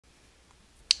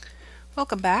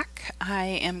Welcome back. I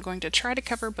am going to try to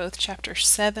cover both chapter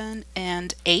 7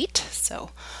 and 8, so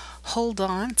hold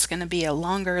on, it's going to be a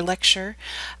longer lecture.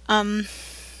 Um,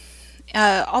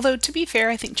 Although, to be fair,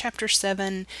 I think chapter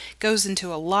 7 goes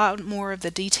into a lot more of the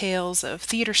details of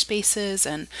theater spaces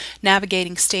and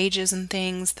navigating stages and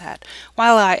things that,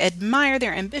 while I admire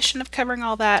their ambition of covering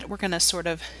all that, we're going to sort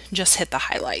of just hit the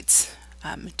highlights,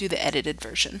 do the edited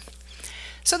version.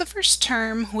 So the first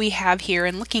term we have here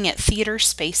in looking at theater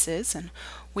spaces, and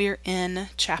we're in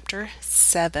chapter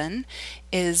 7,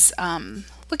 is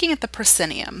looking at the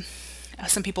proscenium.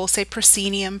 Some people say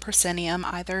proscenium, proscenium,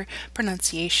 either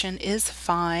pronunciation is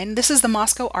fine. This is the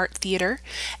Moscow Art Theater,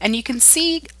 and you can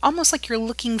see almost like you're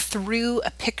looking through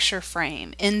a picture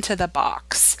frame into the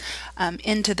box,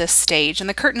 into the stage. And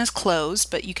the curtain is closed,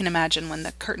 but you can imagine when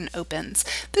the curtain opens.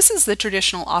 This is the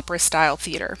traditional opera style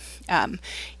theater.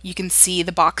 You can see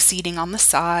the box seating on the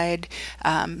side,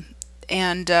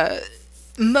 and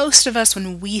most of us,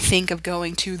 when we think of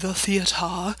going to the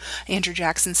THEA, Andrew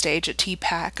Jackson stage at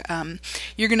TPAC,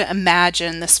 you're going to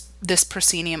imagine this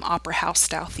proscenium opera house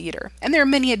style theater. And there are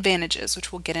many advantages,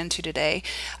 which we'll get into today,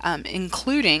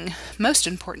 including, most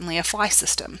importantly, a fly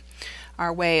system,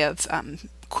 our way of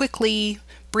quickly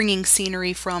bringing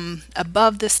scenery from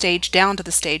above the stage down to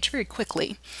the stage very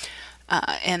quickly.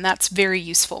 And that's very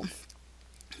useful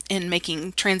in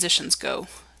making transitions go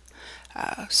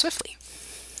swiftly.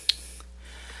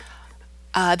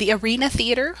 The arena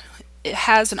theater, it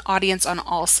has an audience on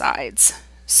all sides.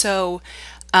 So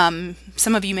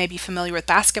some of you may be familiar with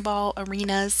basketball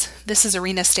arenas. This is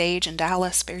Arena Stage in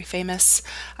Dallas, very famous.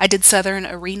 I did Southern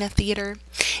Arena Theater.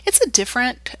 It's a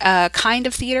different kind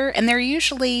of theater, and they're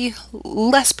usually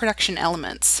less production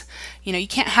elements. You know, you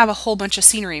can't have a whole bunch of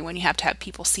scenery when you have to have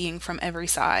people seeing from every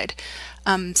side.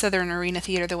 Southern Arena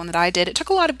Theater, the one that I did, it took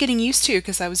a lot of getting used to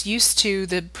because I was used to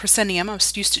the proscenium. I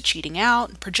was used to cheating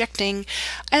out, projecting,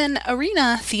 and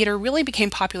arena theater really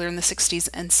became popular in the 60s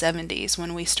and 70s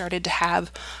when we started to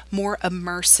have more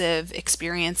immersive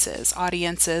experiences,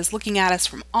 audiences looking at us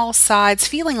from all sides,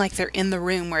 feeling like they're in the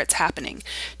room where it's happening.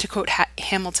 To quote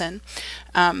Hamilton,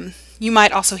 you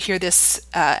might also hear this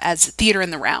as theater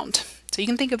in the round. So you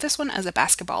can think of this one as a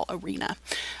basketball arena,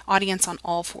 audience on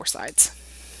all four sides.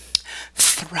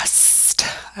 Thrust.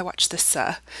 I watched this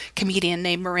comedian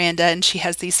named Miranda, and she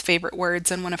has these favorite words,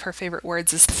 and one of her favorite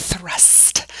words is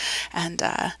thrust. And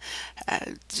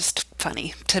just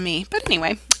funny to me. But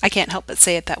anyway, I can't help but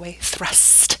say it that way.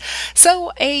 Thrust.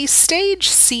 So a stage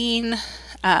scene,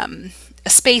 a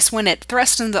space when it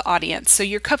thrusts into the audience. So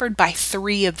you're covered by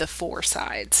 3 of the 4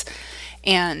 sides.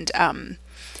 And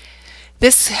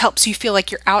this helps you feel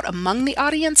like you're out among the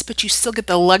audience, but you still get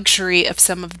the luxury of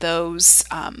some of those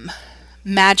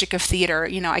magic of theater.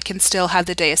 You know, I can still have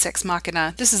the Deus Ex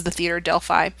Machina. This is the Theater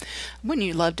Delphi. Wouldn't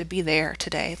you love to be there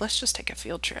today? Let's just take a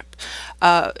field trip.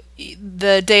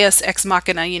 The Deus Ex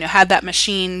Machina, you know, had that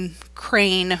machine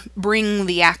crane bring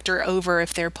the actor over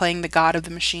if they're playing the god of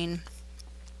the machine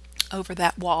over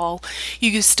that wall.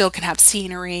 You still can have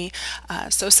scenery.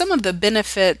 So some of the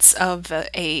benefits of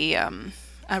a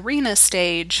arena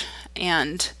stage,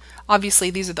 and obviously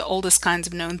these are the oldest kinds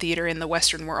of known theater in the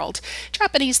Western world.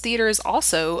 Japanese theater is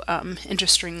also,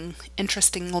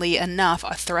 interestingly enough,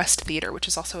 a thrust theater, which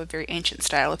is also a very ancient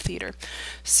style of theater.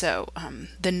 So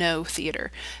the No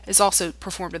theater is also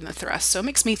performed in the thrust. So it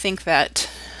makes me think that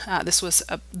this was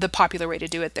the popular way to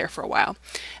do it there for a while.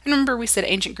 And remember, we said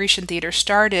ancient Grecian theater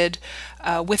started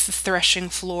with the threshing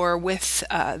floor, with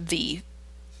the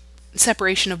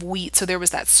separation of wheat, so there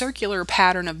was that circular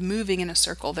pattern of moving in a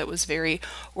circle that was very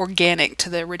organic to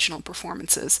the original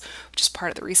performances, which is part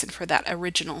of the reason for that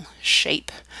original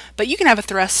shape. But you can have a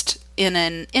thrust in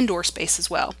an indoor space as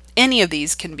well. Any of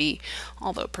these can be,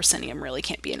 although proscenium really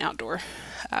can't be an outdoor,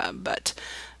 but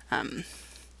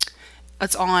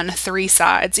it's on 3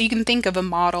 sides. You can think of a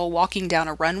model walking down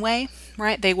a runway,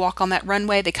 right? They walk on that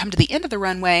runway, they come to the end of the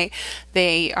runway,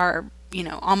 they are, you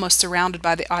know, almost surrounded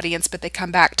by the audience, but they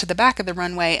come back to the back of the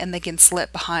runway and they can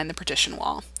slip behind the partition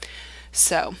wall.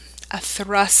 So a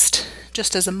thrust,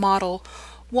 just as a model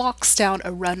walks down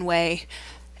a runway,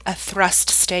 a thrust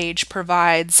stage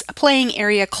provides a playing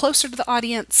area closer to the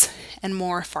audience and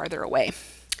more farther away.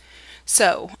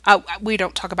 So we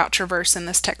don't talk about traverse in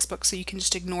this textbook, so you can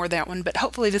just ignore that one, but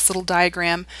hopefully this little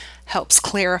diagram helps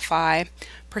clarify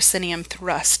proscenium,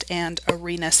 thrust, and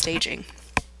arena staging.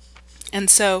 And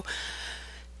so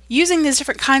using these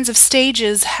different kinds of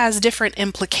stages has different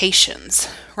implications,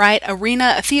 right?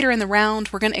 Arena, a theater in the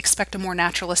round, we're going to expect a more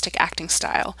naturalistic acting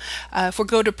style. If we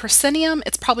go to proscenium,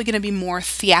 it's probably going to be more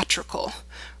theatrical,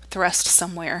 thrust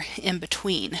somewhere in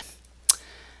between.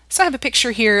 So I have a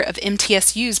picture here of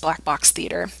MTSU's black box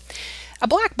theater. A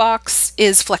black box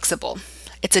is flexible.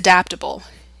 It's adaptable.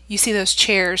 You see those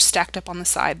chairs stacked up on the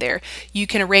side there. You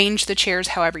can arrange the chairs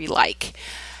however you like.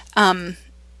 And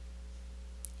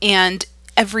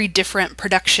every different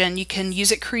production, you can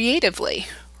use it creatively,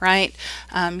 right?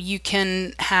 You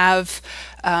can have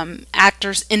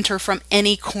actors enter from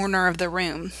any corner of the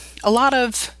room.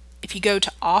 If you go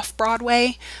to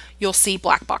off-Broadway, you'll see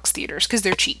black box theaters because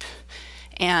they're cheap.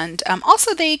 And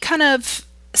also they kind of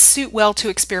suit well to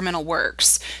experimental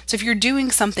works. So if you're doing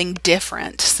something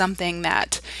different, something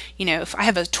that, if I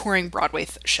have a touring Broadway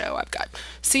show, I've got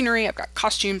scenery, I've got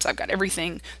costumes, I've got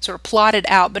everything sort of plotted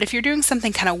out. But if you're doing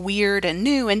something kind of weird and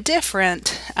new and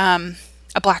different, a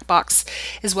black box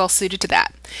is well suited to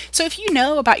that. So if you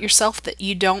know about yourself that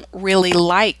you don't really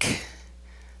like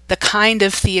the kind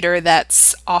of theater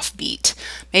that's offbeat,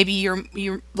 maybe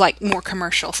you're like more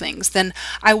commercial things, then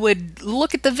I would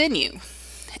look at the venue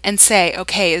and say,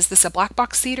 okay, is this a black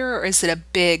box theater or is it a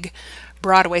big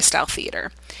Broadway style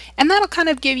theater? And that'll kind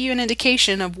of give you an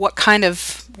indication of what kind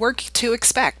of work to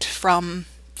expect from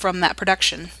that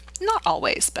production. Not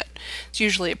always, but it's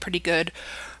usually a pretty good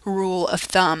rule of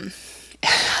thumb.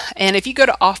 And if you go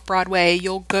to off-Broadway,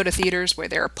 you'll go to theaters where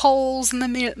there are poles in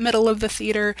the middle of the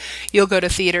theater. You'll go to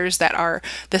theaters that are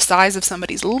the size of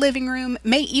somebody's living room,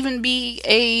 may even be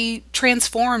a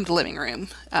transformed living room.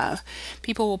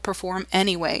 People will perform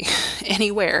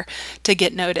anywhere to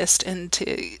get noticed and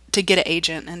to get an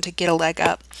agent and to get a leg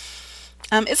up.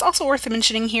 It's also worth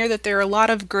mentioning here that there are a lot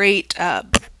of great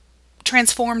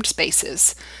transformed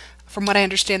spaces. From what I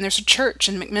understand, there's a church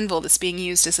in McMinnville that's being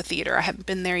used as a theater. I haven't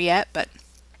been there yet, but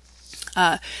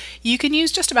you can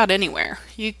use just about anywhere.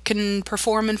 You can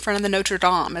perform in front of the Notre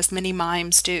Dame, as many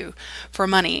mimes do, for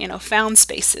money, found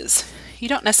spaces. You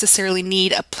don't necessarily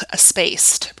need a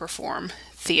space to perform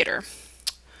theater.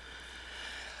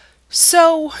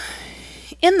 So,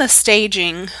 in the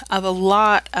staging of a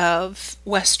lot of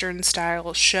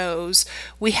Western-style shows,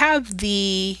 we have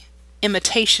the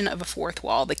imitation of a fourth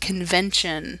wall, the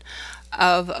convention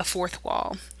of a fourth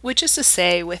wall, which is to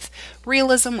say, with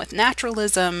realism, with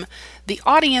naturalism, the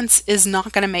audience is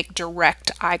not going to make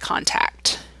direct eye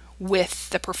contact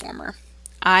with the performer.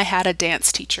 I had a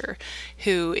dance teacher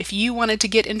who, if you wanted to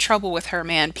get in trouble with her,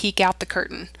 man, peek out the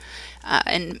curtain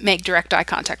and make direct eye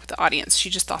contact with the audience.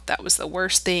 She just thought that was the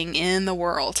worst thing in the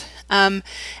world. And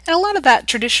a lot of that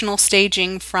traditional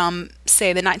staging from,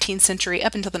 say, the 19th century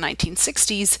up until the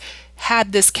 1960s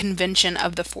had this convention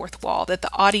of the fourth wall, that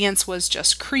the audience was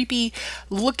just creepy,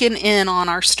 looking in on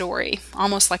our story,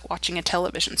 almost like watching a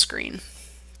television screen.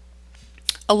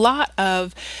 A lot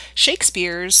of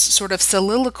Shakespeare's sort of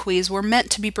soliloquies were meant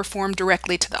to be performed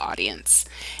directly to the audience.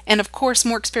 And of course,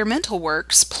 more experimental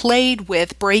works played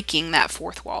with breaking that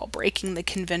fourth wall, breaking the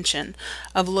convention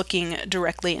of looking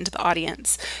directly into the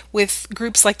audience. With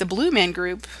groups like the Blue Man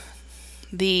Group,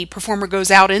 the performer goes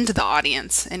out into the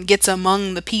audience and gets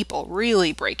among the people,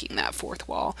 really breaking that fourth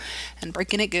wall and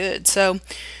breaking it good. So,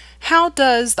 how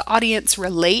does the audience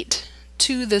relate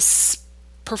to this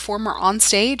performer on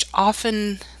stage?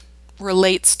 Often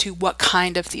relates to what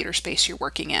kind of theater space you're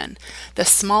working in. The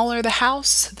smaller the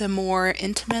house, the more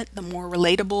intimate, the more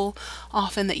relatable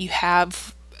often that you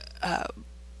have a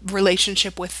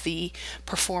relationship with the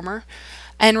performer.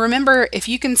 And remember, if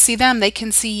you can see them, they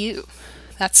can see you.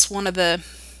 That's one of the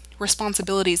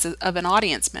responsibilities of an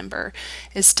audience member,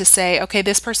 is to say, okay,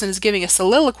 this person is giving a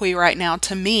soliloquy right now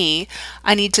to me.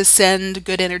 I need to send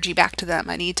good energy back to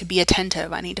them. I need to be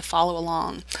attentive. I need to follow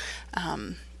along.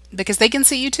 Because they can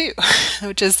see you too,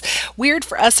 which is weird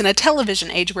for us in a television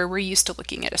age where we're used to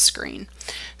looking at a screen.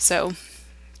 So,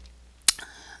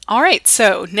 all right,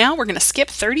 so now we're going to skip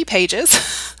 30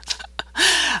 pages.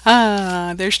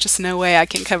 There's just no way I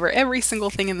can cover every single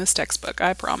thing in this textbook,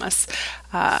 I promise.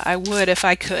 I would if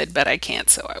I could, but I can't,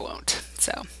 so I won't.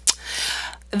 So,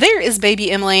 there is baby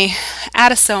Emily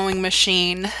at a sewing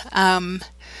machine.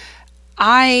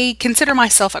 I consider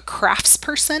myself a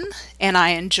craftsperson and I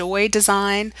enjoy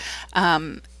design.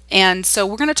 And so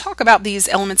we're going to talk about these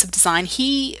elements of design.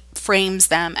 He frames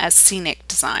them as scenic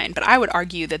design, but I would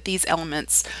argue that these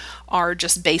elements are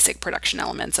just basic production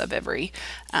elements of every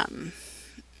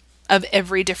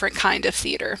different kind of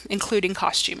theater, including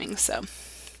costuming. So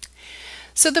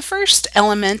the first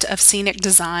element of scenic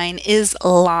design is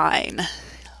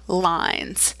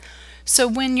lines. So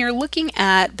when you're looking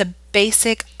at the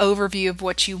basic overview of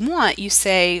what you want, you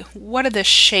say, what are the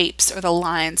shapes or the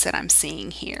lines that I'm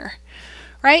seeing here,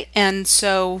 right? And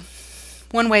so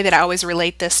one way that I always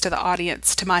relate this to the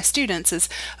audience, to my students, is,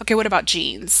 okay, what about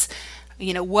jeans?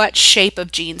 what shape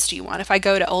of jeans do you want? If I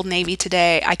go to Old Navy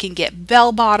today, I can get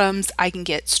bell bottoms, I can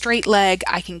get straight leg,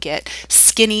 I can get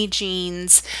skinny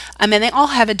jeans. And they all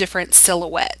have a different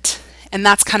silhouette. And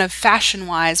that's kind of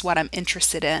fashion-wise what I'm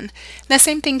interested in. The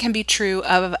same thing can be true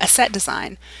of a set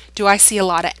design. Do I see a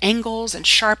lot of angles and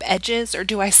sharp edges, or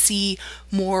do I see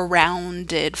more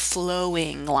rounded,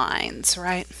 flowing lines,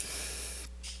 right?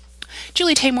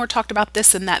 Julie Taymor talked about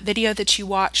this in that video that you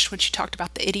watched when she talked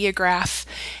about the ideograph,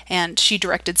 and she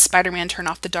directed Spider-Man Turn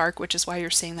Off the Dark, which is why you're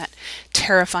seeing that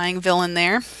terrifying villain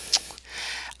there.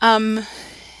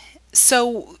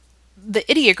 So the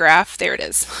ideograph, there it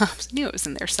is. I knew it was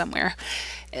in there somewhere.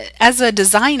 As a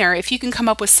designer, if you can come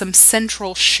up with some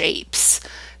central shapes,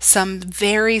 some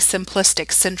very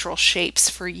simplistic central shapes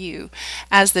for you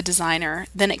as the designer,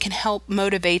 then it can help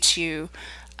motivate you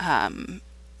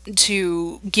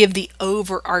to give the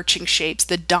overarching shapes,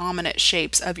 the dominant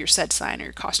shapes of your set design or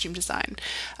your costume design,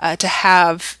 to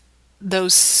have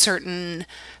those certain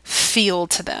feel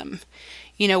to them.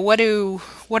 What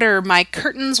are my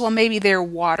curtains? Well, maybe they're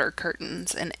water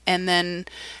curtains. And then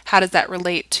how does that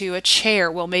relate to a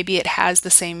chair? Well, maybe it has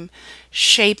the same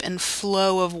shape and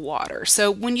flow of water. So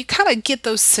when you kind of get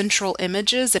those central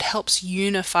images, it helps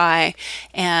unify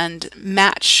and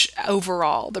match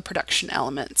overall the production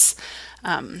elements.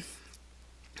 And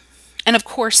of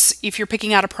course, if you're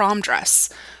picking out a prom dress,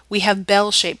 we have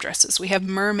bell-shaped dresses, we have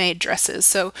mermaid dresses.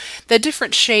 So the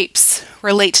different shapes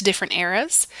relate to different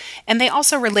eras, and they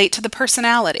also relate to the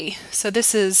personality. So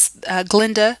this is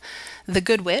Glinda, the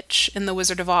Good Witch in The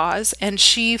Wizard of Oz, and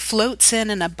she floats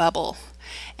in a bubble.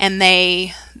 And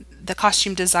the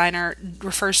costume designer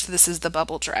refers to this as the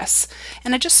bubble dress.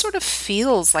 And it just sort of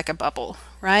feels like a bubble,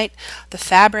 right? The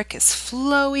fabric is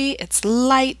flowy, it's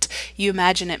light. You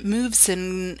imagine it moves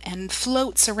and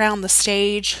floats around the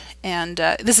stage. And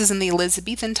this is in the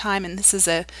Elizabethan time, and this is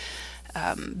a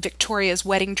Victoria's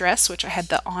wedding dress, which I had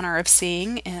the honor of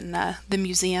seeing in the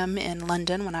museum in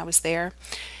London when I was there.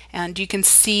 And you can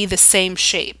see the same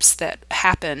shapes that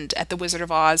happened at the Wizard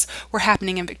of Oz were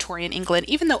happening in Victorian England.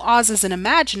 Even though Oz is an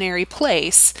imaginary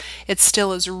place, it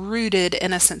still is rooted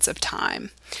in a sense of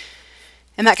time.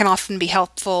 And that can often be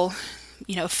helpful,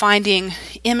 finding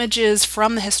images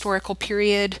from the historical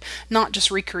period, not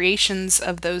just recreations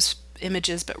of those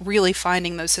images, but really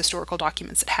finding those historical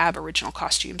documents that have original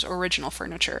costumes or original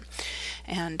furniture.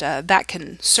 And that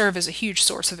can serve as a huge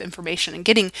source of information and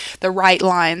getting the right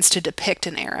lines to depict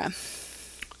an era.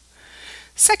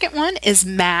 Second one is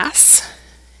mass,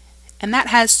 and that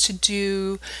has to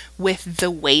do with the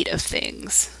weight of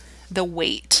things, the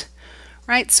weight,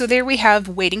 right? So there we have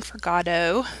Waiting for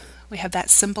Godot. We have that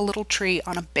simple little tree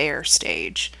on a bare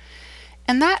stage.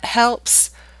 And that helps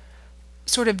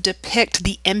sort of depict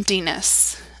the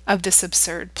emptiness of this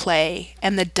absurd play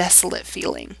and the desolate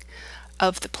feeling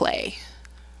of the play,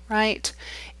 right?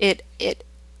 It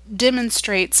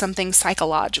demonstrates something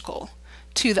psychological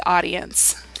to the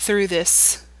audience through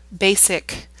this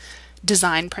basic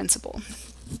design principle.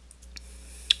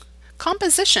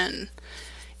 Composition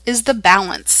is the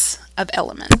balance of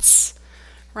elements,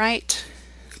 right?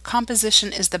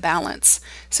 Composition is the balance.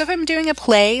 So if I'm doing a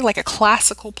play, like a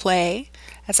classical play,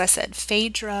 as I said,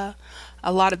 Phaedra,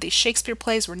 a lot of these Shakespeare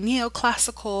plays were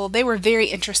neoclassical. They were very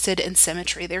interested in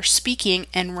symmetry. They're speaking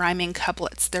and rhyming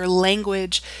couplets. Their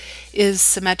language is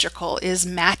symmetrical, is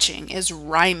matching, is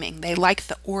rhyming. They like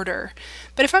the order.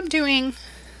 But if I'm doing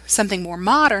something more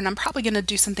modern, I'm probably going to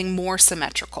do something more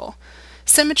symmetrical.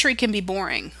 Symmetry can be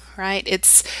boring, right?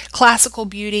 It's classical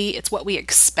beauty. It's what we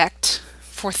expect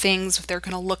for things if they're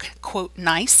going to look, quote,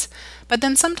 nice. But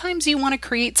then sometimes you want to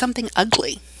create something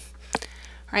ugly,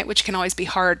 right? Which can always be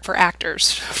hard for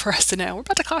actors, for us to know. We're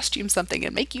about to costume something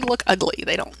and make you look ugly.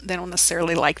 They don't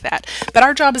necessarily like that. But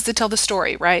our job is to tell the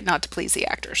story, right? Not to please the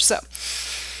actors.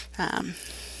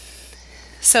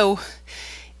 So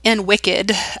in Wicked,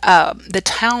 the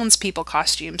townspeople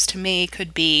costumes to me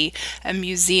could be a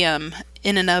museum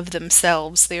in and of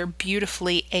themselves. They're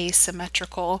beautifully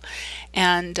asymmetrical,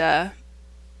 and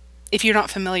if you're not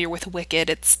familiar with Wicked,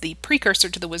 it's the precursor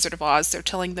to The Wizard of Oz. They're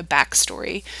telling the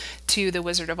backstory to The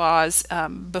Wizard of Oz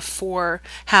before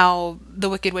how the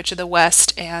Wicked Witch of the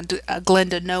West and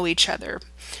Glinda know each other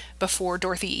before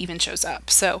Dorothy even shows up.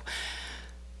 So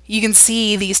you can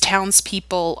see these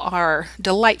townspeople are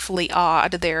delightfully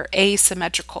odd. They're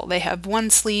asymmetrical. They have one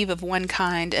sleeve of one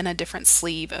kind and a different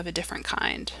sleeve of a different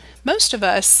kind. Most of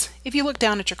us, if you look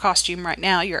down at your costume right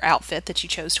now, your outfit that you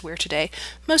chose to wear today,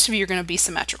 most of you are going to be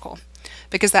symmetrical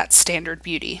because that's standard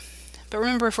beauty. But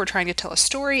remember, if we're trying to tell a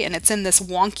story and it's in this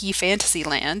wonky fantasy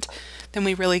land, then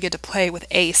we really get to play with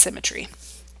asymmetry.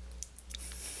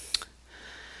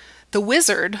 The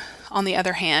Wizard, on the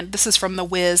other hand, this is from The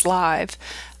Wiz Live,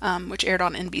 which aired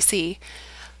on NBC.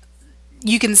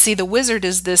 You can see the Wizard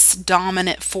is this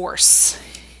dominant force.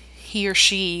 He or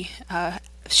she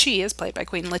is played by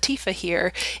Queen Latifah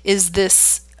here, is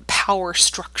this power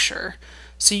structure.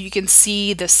 So you can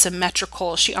see the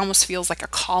symmetrical, she almost feels like a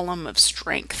column of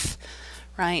strength,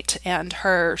 right? And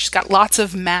she's got lots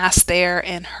of mass there,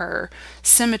 and her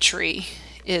symmetry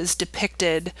is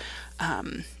depicted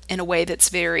in a way that's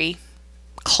very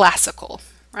classical,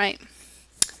 right?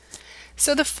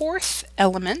 So the fourth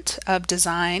element of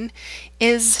design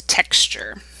is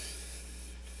texture.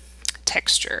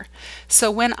 Texture.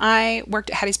 So when I worked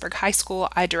at Hattiesburg High School,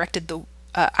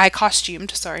 I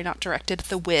costumed, sorry, not directed,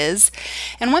 The Wiz.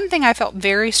 And one thing I felt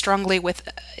very strongly with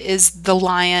is the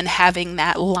lion having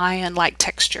that lion-like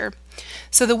texture.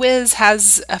 So The Wiz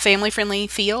has a family-friendly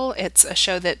feel. It's a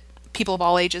show that people of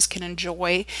all ages can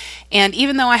enjoy. And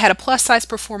even though I had a plus-size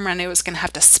performer and I was going to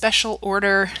have to special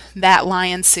order that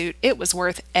lion suit, it was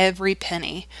worth every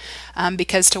penny.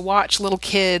 Because to watch little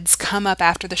kids come up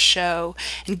after the show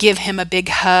and give him a big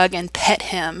hug and pet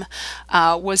him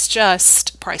was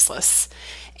just priceless.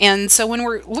 And so when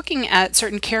we're looking at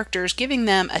certain characters, giving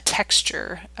them a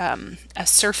texture, a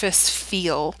surface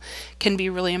feel can be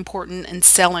really important in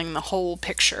selling the whole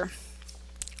picture.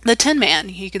 The Tin Man,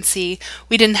 you can see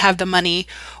we didn't have the money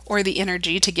or the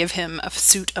energy to give him a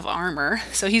suit of armor,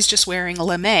 so he's just wearing a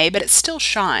lame, but it still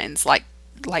shines like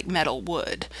metal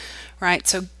would, right?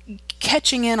 So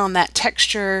catching in on that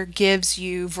texture gives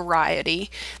you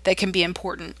variety that can be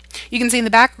important. You can see in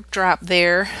the backdrop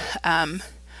there,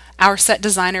 our set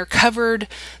designer covered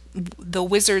the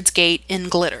Wizard's Gate in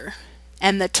glitter,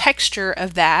 and the texture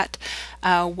of that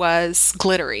was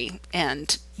glittery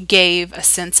and gave a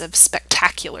sense of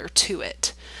spectacular to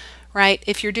it, right?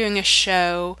 If you're doing a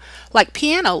show like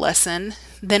Piano Lesson,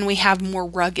 then we have more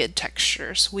rugged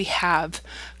textures. We have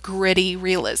gritty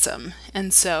realism.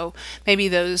 And so maybe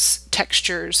those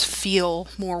textures feel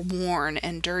more worn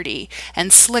and dirty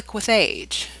and slick with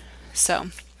age. So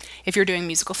if you're doing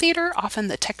musical theater, often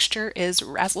the texture is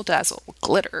razzle-dazzle,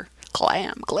 glitter,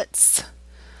 glam, glitz.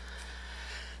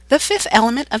 The fifth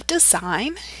element of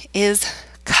design is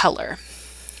color.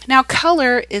 Now,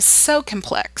 color is so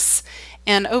complex,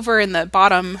 and over in the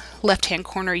bottom left-hand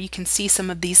corner, you can see some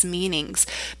of these meanings,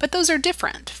 but those are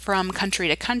different from country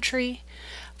to country,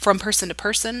 from person to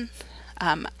person.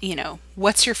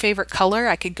 What's your favorite color?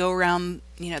 I could go around,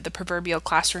 the proverbial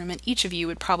classroom, and each of you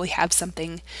would probably have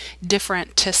something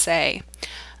different to say.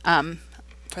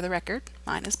 For the record,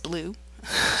 mine is blue.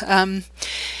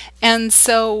 And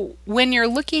so when you're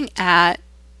looking at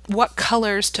what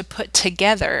colors to put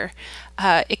together,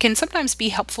 it can sometimes be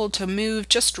helpful to move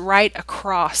just right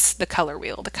across the color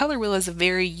wheel. The color wheel is a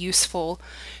very useful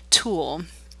tool.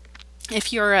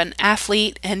 If you're an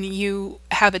athlete and you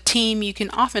have a team, you can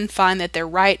often find that they're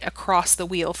right across the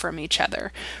wheel from each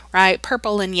other, right?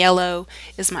 Purple and yellow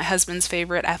is my husband's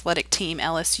favorite athletic team,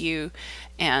 LSU,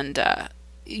 and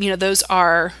those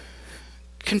are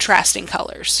contrasting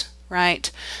colors, right?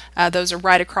 Those are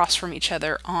right across from each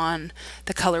other on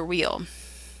the color wheel.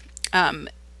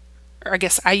 Or I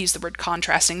guess I use the word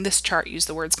contrasting. This chart used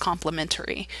the words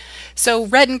complementary. So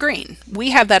red and green, we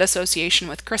have that association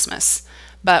with Christmas.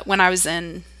 But when I was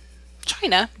in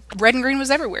China, red and green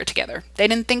was everywhere together. They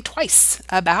didn't think twice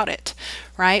about it,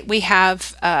 right? We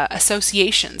have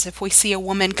associations. If we see a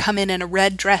woman come in a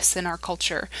red dress in our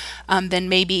culture, then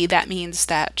maybe that means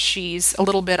that she's a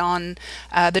little bit on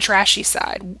the trashy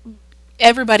side.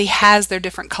 Everybody has their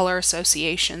different color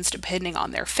associations depending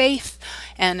on their faith.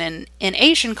 And in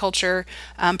Asian culture,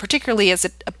 particularly as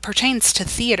it pertains to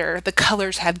theater, the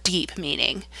colors have deep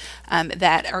meaning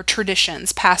that are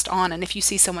traditions passed on. And if you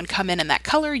see someone come in that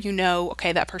color,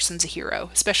 okay, that person's a hero,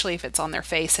 especially if it's on their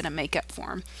face in a makeup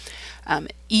form.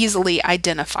 Easily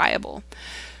identifiable.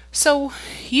 So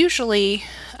usually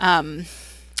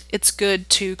it's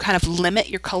good to kind of limit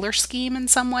your color scheme in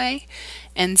some way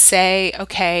and say,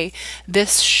 okay,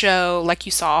 this show, like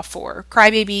you saw for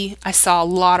Crybaby, I saw a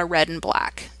lot of red and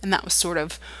black, and that was sort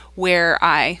of where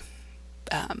I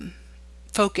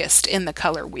focused in the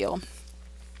color wheel.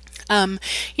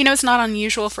 It's not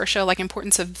unusual for a show like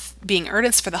Importance of Being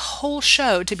Earnest for the whole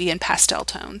show to be in pastel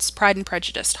tones. Pride and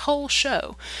Prejudice, whole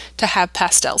show to have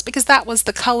pastels, because that was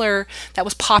the color that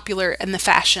was popular in the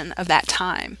fashion of that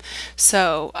time.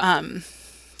 So,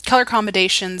 color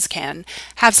combinations can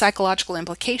have psychological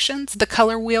implications. The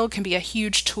color wheel can be a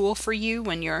huge tool for you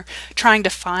when you're trying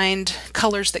to find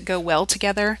colors that go well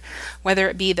together, whether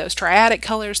it be those triadic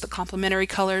colors, the complementary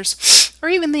colors, or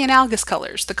even the analogous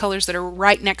colors, the colors that are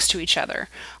right next to each other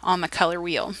on the color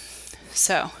wheel.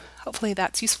 So hopefully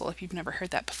that's useful if you've never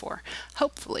heard that before.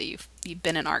 Hopefully you've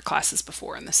been in art classes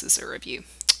before and this is a review.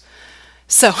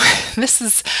 So this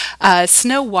is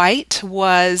Snow White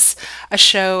was a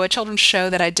children's show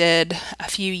that I did a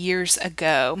few years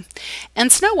ago.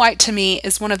 And Snow White to me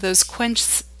is one of those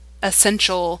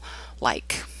quintessential,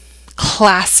 like,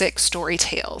 classic story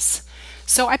tales.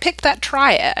 So I picked that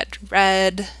triad,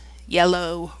 red,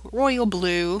 yellow, royal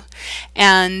blue,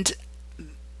 and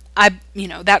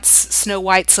that's Snow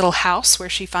White's little house where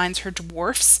she finds her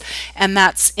dwarfs, and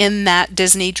that's in that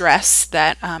Disney dress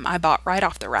that I bought right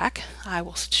off the rack, I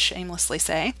will shamelessly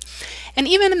say. And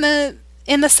even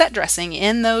in the set dressing,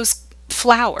 in those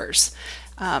flowers,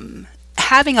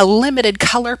 having a limited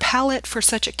color palette for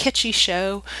such a kitschy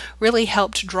show really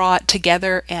helped draw it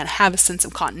together and have a sense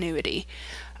of continuity.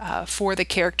 For the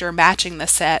character, matching the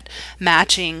set,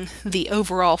 matching the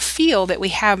overall feel that we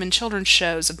have in children's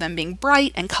shows of them being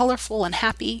bright and colorful and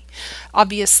happy.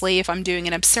 Obviously, if I'm doing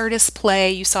an absurdist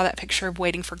play, you saw that picture of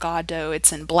Waiting for Godot.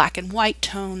 It's in black and white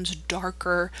tones,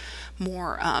 darker,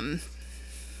 more,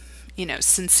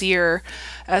 sincere.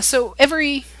 So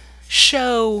every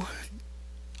show,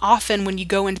 often when you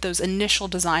go into those initial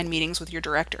design meetings with your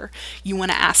director, you want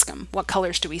to ask them, what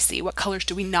colors do we see? What colors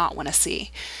do we not want to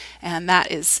see? And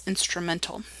that is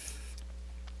instrumental.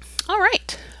 All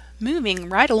right, moving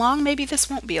right along. Maybe this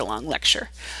won't be a long lecture.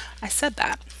 I said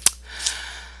that.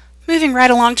 Moving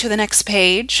right along to the next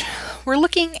page, we're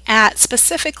looking at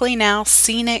specifically now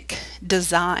scenic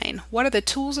design. What are the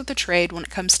tools of the trade when it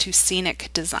comes to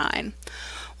scenic design?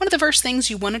 One of the first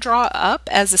things you want to draw up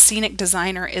as a scenic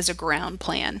designer is a ground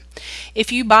plan.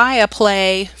 If you buy a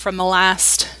play from the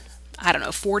last,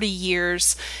 40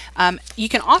 years, you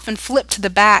can often flip to the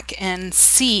back and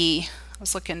see, I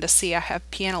was looking to see, I have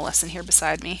piano lesson here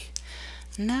beside me.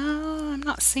 No, I'm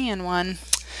not seeing one.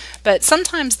 But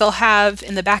sometimes they'll have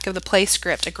in the back of the play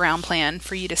script a ground plan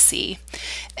for you to see.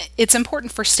 It's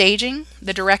important for staging.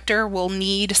 The director will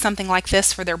need something like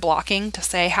this for their blocking to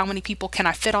say how many people can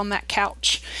I fit on that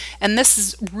couch. And this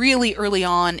is really early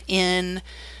on in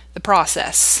the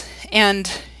process.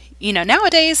 And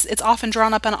nowadays it's often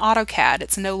drawn up in AutoCAD.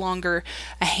 It's no longer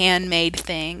a handmade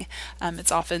thing.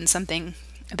 It's often something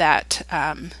that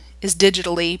is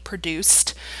digitally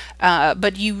produced.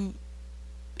 But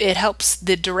it helps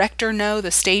the director know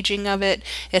the staging of it.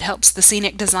 It helps the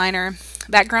scenic designer.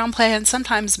 That ground plan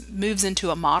sometimes moves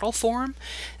into a model form,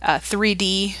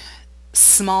 3D,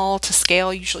 small to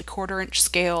scale, usually 1/4 inch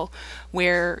scale,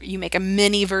 where you make a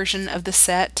mini version of the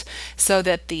set so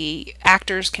that the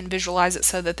actors can visualize it,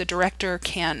 so that the director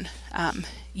can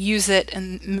use it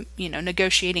and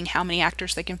negotiating how many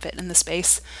actors they can fit in the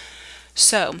space.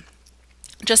 So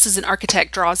just as an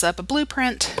architect draws up a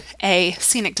blueprint, a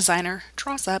scenic designer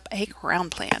draws up a ground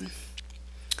plan.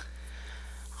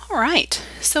 All right,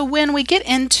 so when we get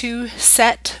into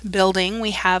set building,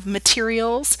 we have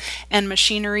materials and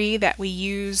machinery that we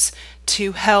use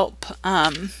to help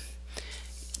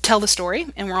tell the story,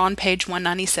 and we're on page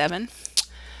 197.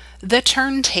 The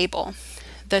turntable.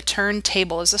 The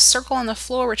turntable is a circle on the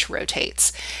floor which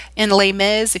rotates. In Les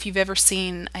Mis, if you've ever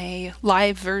seen a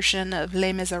live version of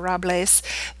Les Miserables,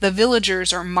 the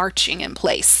villagers are marching in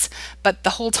place, but the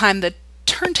whole time the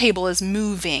turntable is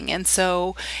moving, and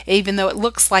so even though it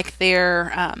looks like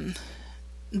they're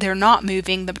not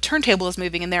moving, the turntable is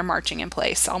moving and they're marching in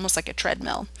place, almost like a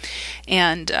treadmill.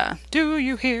 And do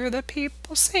you hear the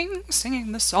people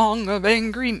singing the song of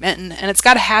angry men? And it's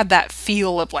got to have that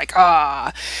feel of like,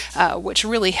 which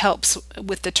really helps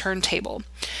with the turntable.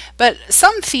 But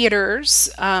some theaters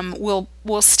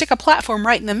will stick a platform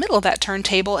right in the middle of that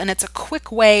turntable, and it's a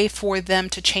quick way for them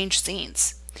to change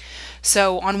scenes.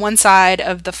 So on one side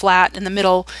of the flat in the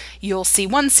middle, you'll see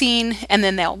one scene, and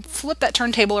then they'll flip that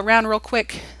turntable around real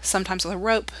quick, sometimes with a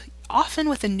rope, often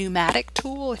with a pneumatic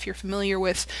tool. If you're familiar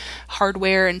with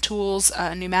hardware and tools,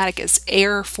 pneumatic is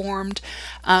air formed.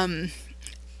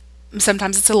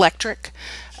 Sometimes it's electric.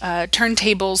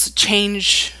 Turntables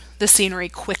change the scenery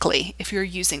quickly if you're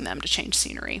using them to change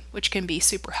scenery, which can be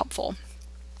super helpful.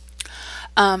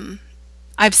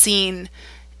 I've seen,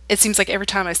 it seems like every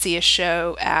time I see a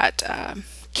show at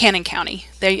Cannon County,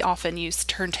 they often use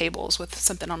turntables with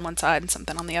something on one side and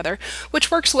something on the other,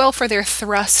 which works well for their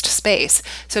thrust space.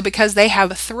 So because they have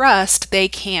a thrust, they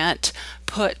can't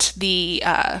put the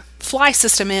fly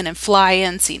system in and fly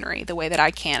in scenery the way that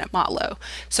I can at Motlow.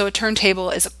 So a turntable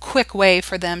is a quick way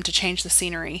for them to change the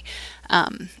scenery,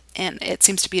 and it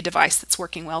seems to be a device that's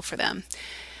working well for them.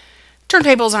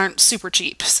 Turntables aren't super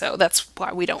cheap, so that's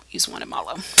why we don't use one at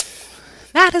Motlow.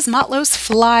 That is Motlow's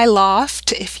Fly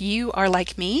Loft. If you are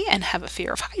like me and have a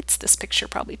fear of heights, this picture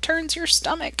probably turns your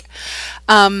stomach.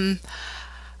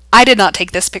 I did not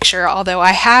take this picture, although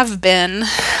I have been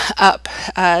up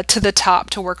to the top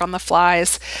to work on the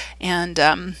flies, and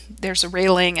there's a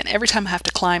railing, and every time I have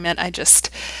to climb it, I just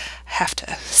have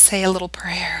to say a little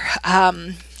prayer.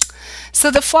 So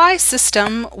the fly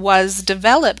system was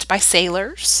developed by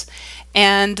sailors,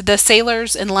 and the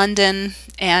sailors in London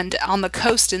and on the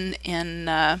coast in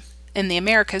the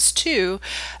Americas too,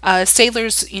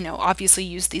 sailors, obviously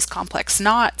use these complex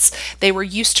knots. They were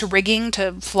used to rigging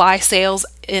to fly sails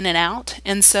in and out.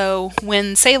 And so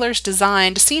when sailors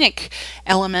designed scenic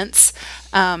elements,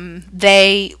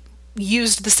 they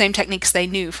used the same techniques they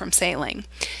knew from sailing.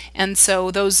 And so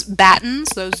those battens,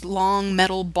 those long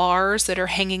metal bars that are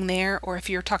hanging there, or if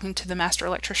you're talking to the master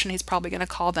electrician, he's probably going to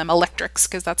call them electrics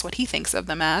because that's what he thinks of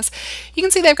them as. You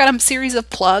can see they've got a series of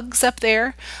plugs up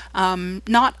there,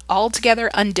 not altogether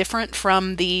undifferent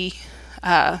from the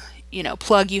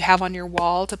plug you have on your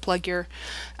wall to plug your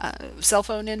cell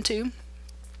phone into.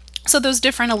 So those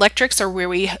different electrics are where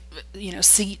we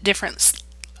see different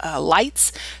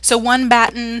lights. So one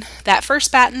batten, that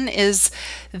first batten is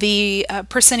the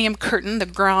proscenium curtain, the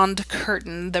grand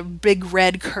curtain, the big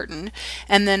red curtain.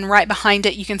 And then right behind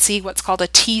it you can see what's called a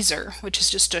teaser, which is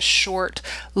just a short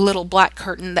little black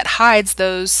curtain that hides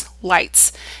those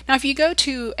lights. Now if you go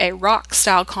to a rock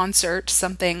style concert,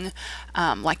 something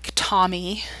like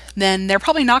Tommy, then they're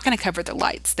probably not going to cover the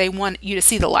lights. They want you to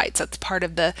see the lights. That's part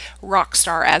of the rock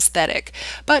star aesthetic.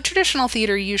 But traditional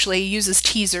theater usually uses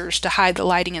teasers to hide the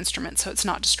lighting instruments so it's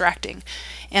not distracting.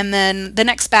 And then the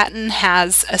next batten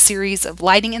has a series of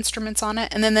lighting instruments on it,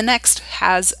 and then the next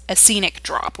has a scenic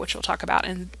drop, which we'll talk about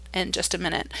in just a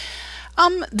minute.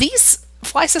 These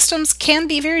fly systems can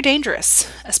be very dangerous,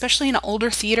 especially in an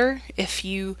older theater if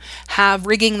you have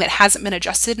rigging that hasn't been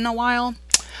adjusted in a while.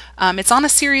 It's on a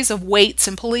series of weights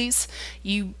and pulleys.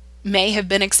 You may have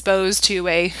been exposed to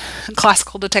a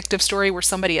classical detective story where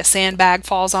a sandbag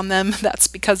falls on them. That's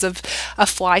because of a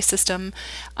fly system.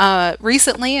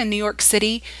 Recently in New York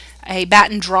City, a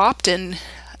batten dropped and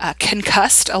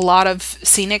concussed a lot of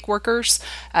scenic workers,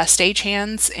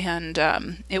 stagehands,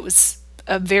 and it was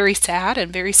very sad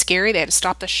and very scary. They had to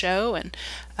stop the show and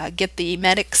get the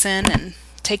medics in and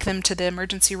take them to the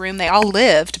emergency room. They all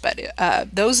lived, but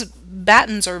those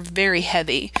battens are very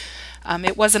heavy.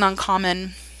 It wasn't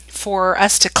uncommon for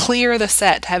us to clear the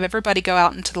set, to have everybody go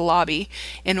out into the lobby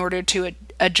in order to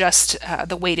adjust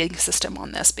the weighting system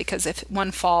on this, because if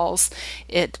one falls,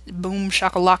 it boom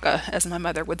shakalaka, as my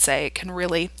mother would say. It can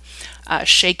really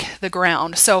shake the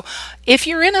ground. So if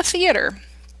you're in a theater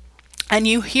and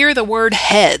you hear the word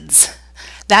heads,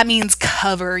 that means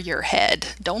cover your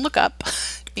head. Don't look up.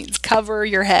 It means cover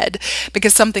your head,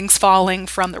 because something's falling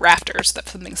from the rafters, that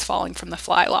something's falling from the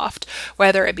fly loft,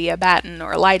 whether it be a batten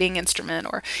or a lighting instrument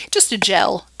or just a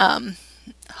gel.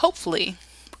 Hopefully,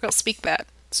 we'll speak that.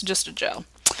 It's just a gel.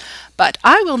 But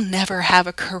I will never have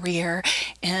a career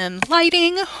in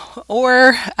lighting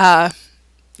or,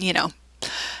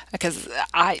 because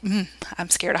I'm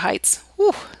scared of heights.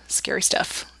 Whew, scary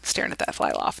stuff, staring at that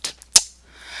fly loft.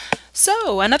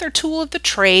 So another tool of the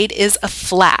trade is a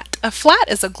flat. A flat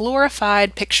is a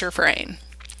glorified picture frame.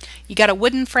 You got a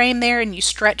wooden frame there and you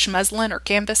stretch muslin or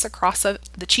canvas across the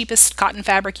cheapest cotton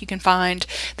fabric you can find.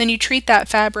 Then you treat that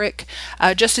fabric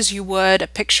just as you would a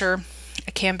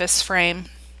canvas frame.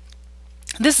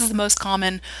 This is the most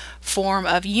common form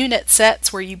of unit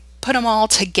sets, where you put them all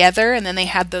together and then they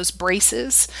have those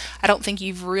braces. I don't think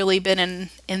you've really been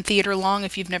in theater long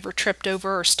if you've never tripped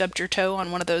over or stubbed your toe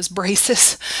on one of those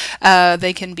braces.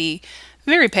 They can be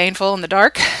very painful in the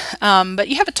dark. But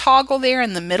you have a toggle there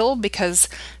in the middle, because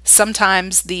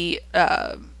sometimes the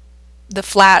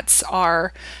flats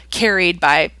are carried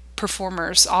by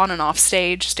performers on and off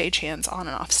stage, stagehands on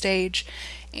and off stage.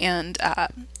 And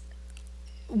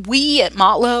we at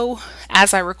Motlow,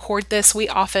 as I record this, we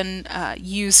often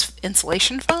use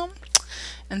insulation foam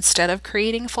instead of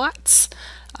creating flats.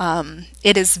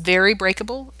 It is very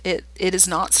breakable. It is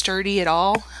not sturdy at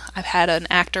all. I've had an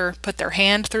actor put their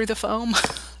hand through the foam.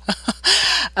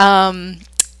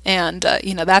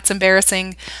 That's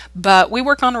embarrassing, but we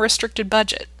work on a restricted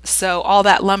budget. So all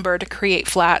that lumber to create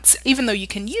flats, even though you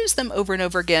can use them over and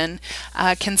over again,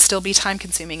 can still be time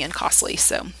consuming and costly.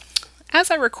 So as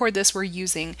I record this, we're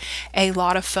using a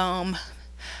lot of foam.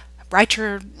 Write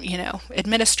your,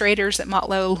 administrators at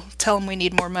Motlow, tell them we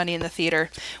need more money in the theater.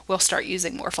 We'll start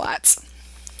using more flats.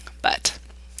 But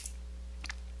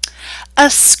a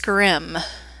scrim.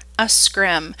 A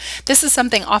scrim. This is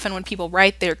something often when people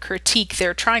write their critique,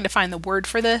 they're trying to find the word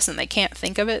for this and they can't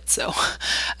think of it. So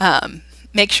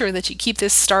make sure that you keep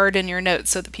this starred in your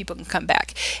notes so that people can come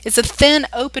back. It's a thin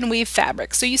open weave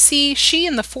fabric. So you see she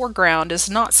in the foreground is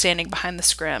not standing behind the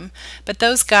scrim, but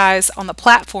those guys on the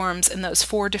platforms in those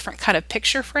 4 different kind of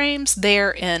picture frames,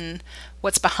 they're in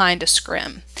what's behind a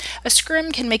scrim. A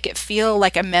scrim can make it feel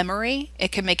like a memory.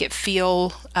 It can make it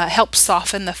feel, help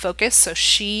soften the focus. So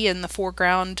she in the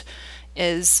foreground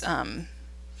is the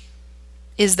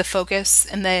focus,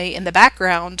 and they in the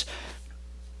background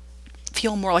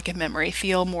feel more like a memory,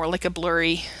 feel more like a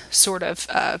blurry sort of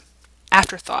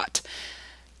afterthought.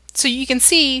 So you can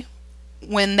see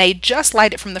when they just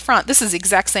light it from the front, this is the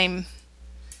exact same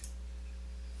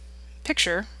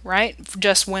picture, right?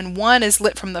 Just when one is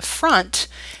lit from the front,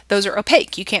 those are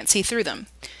opaque. You can't see through them.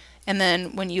 And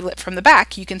then when you lit from the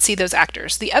back, you can see those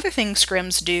actors. The other thing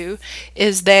scrims do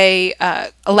is they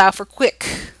allow for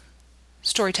quick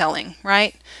storytelling,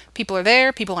 right? People are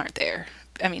there, people aren't there.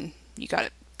 I mean, you got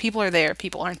it. People are there,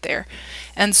 people aren't there.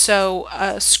 And so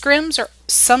scrims are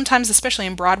sometimes, especially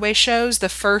in Broadway shows, the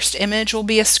first image will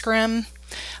be a scrim.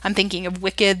 I'm thinking of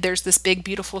Wicked, there's this big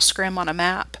beautiful scrim on a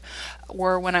map.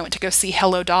 Or when I went to go see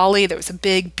Hello Dolly, there was a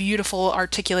big beautiful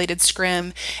articulated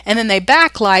scrim. And then they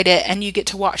backlight it and you get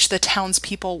to watch the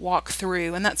townspeople walk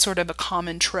through. And that's sort of a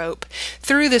common trope.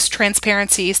 Through this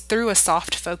transparency, through a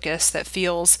soft focus that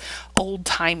feels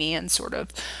old-timey and sort of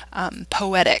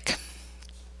poetic.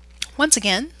 Once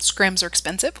again, scrims are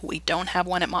expensive. We don't have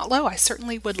one at Motlow. I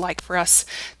certainly would like for us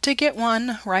to get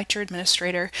one. Write your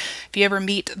administrator. If you ever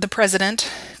meet the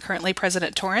president, currently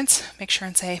President Torrance, make sure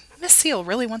and say, Miss Seal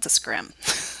really wants a scrim.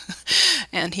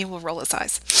 And he will roll his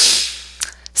eyes.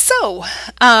 So,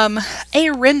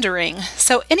 a rendering.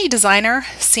 So any designer,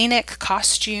 scenic,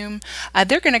 costume,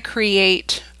 they're going to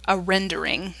create a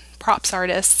rendering, props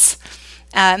artists.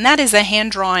 And that is a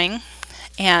hand drawing.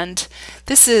 And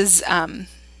this is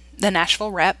the Nashville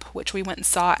Rep, which we went and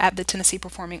saw at the Tennessee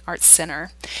Performing Arts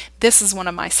Center. This is one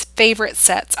of my favorite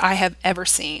sets I have ever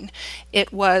seen.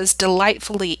 It was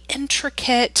delightfully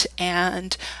intricate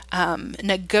and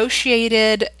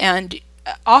negotiated, and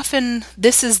often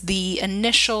this is the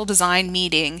initial design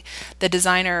meeting. The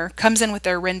designer comes in with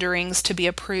their renderings to be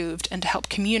approved and to help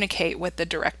communicate with the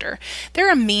director.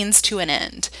 They're a means to an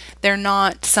end. They're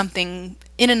not something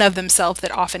in and of themselves that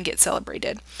often get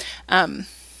celebrated.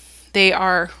 They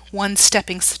are one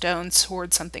stepping stone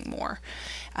toward something more.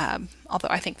 Although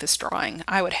I think this drawing,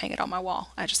 I would hang it on my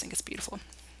wall. I just think it's beautiful.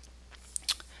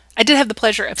 I did have the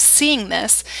pleasure of seeing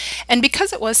this, and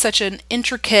because it was such an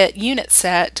intricate unit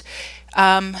set,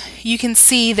 you can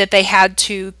see that they had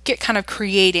to get kind of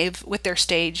creative with their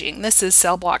staging. This is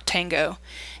cell block tango,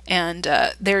 and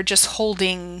they're just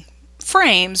holding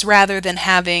frames rather than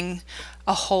having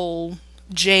a whole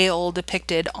jail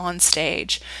depicted on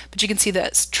stage. But you can see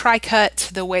that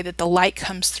tri-cut, the way that the light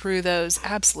comes through those,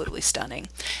 absolutely stunning.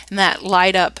 And that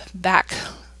light up back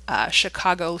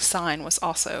Chicago sign was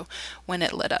also, when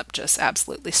it lit up, just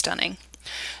absolutely stunning.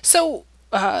 So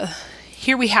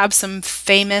here we have some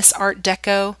famous Art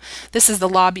Deco. This is the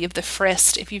lobby of the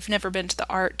Frist. If you've never been to the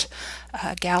art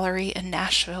gallery in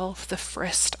Nashville, the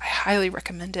Frist, I highly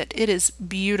recommend it. It is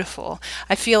beautiful.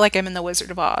 I feel like I'm in the Wizard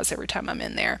of Oz every time I'm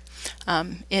in there.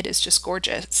 It is just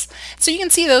gorgeous. So you can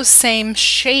see those same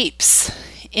shapes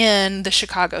in the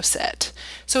Chicago set.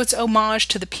 So it's homage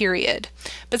to the period.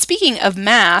 But speaking of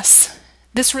mass,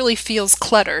 this really feels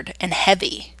cluttered and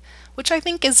heavy, which I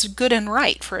think is good and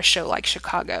right for a show like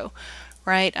Chicago.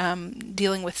 Right,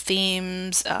 dealing with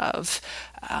themes of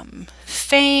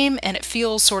fame, and it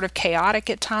feels sort of chaotic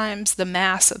at times. The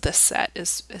mass of this set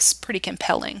is pretty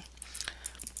compelling.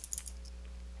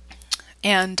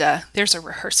 And there's a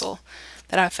rehearsal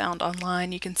that I found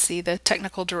online. You can see the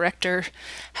technical director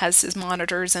has his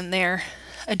monitors in there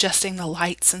adjusting the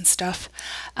lights and stuff.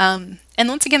 And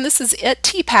once again, this is at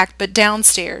TPAC, but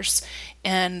downstairs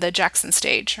in the Jackson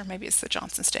stage, or maybe it's the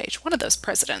Johnson stage, one of those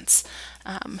presidents.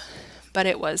 But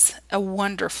it was a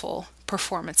wonderful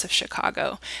performance of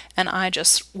Chicago, and I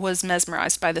just was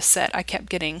mesmerized by the set. I kept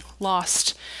getting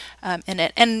lost in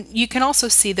it. And you can also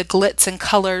see the glitz and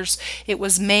colors. It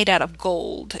was made out of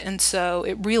gold, and so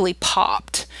it really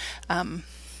popped.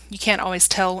 You can't always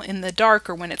tell in the dark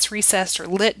or when it's recessed or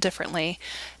lit differently.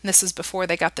 And this is before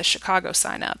they got the Chicago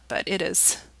sign up, but it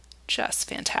is just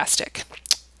fantastic.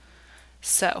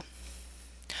 So,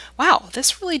 wow,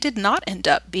 this really did not end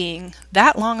up being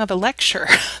that long of a lecture.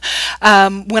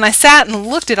 When I sat and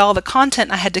looked at all the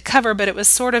content I had to cover, but it was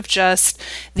sort of just,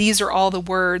 these are all the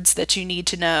words that you need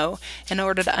to know in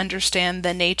order to understand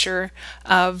the nature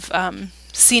of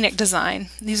scenic design.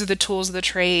 These are the tools of the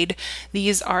trade.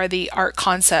 These are the art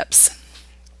concepts.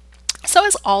 So,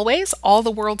 as always, all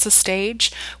the world's a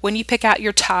stage. When you pick out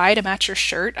your tie to match your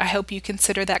shirt, I hope you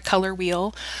consider that color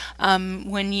wheel.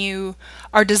 When you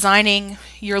are designing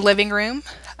your living room,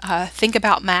 think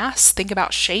about mass, think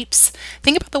about shapes,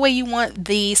 think about the way you want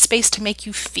the space to make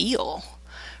you feel,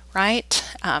 right?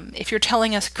 If you're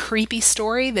telling a creepy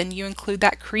story, then you include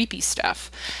that creepy stuff.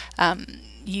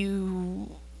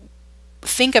 You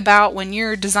think about when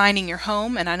you're designing your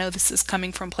home, and I know this is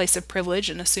coming from a place of privilege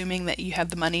and assuming that you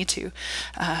have the money to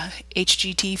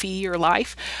HGTV your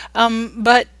life,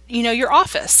 but your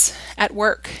office at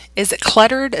work, is it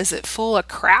cluttered? Is it full of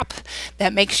crap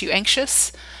that makes you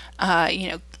anxious?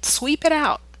 Sweep it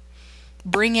out.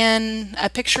 Bring in a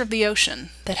picture of the ocean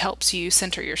that helps you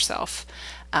center yourself.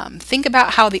 Think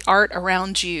about how the art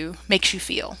around you makes you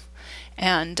feel,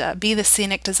 and be the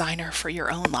scenic designer for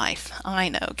your own life. I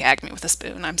know, gag me with a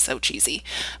spoon. I'm so cheesy.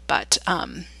 But,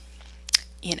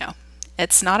 you know,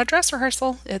 it's not a dress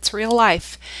rehearsal, it's real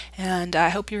life. And I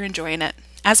hope you're enjoying it.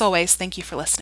 As always, thank you for listening.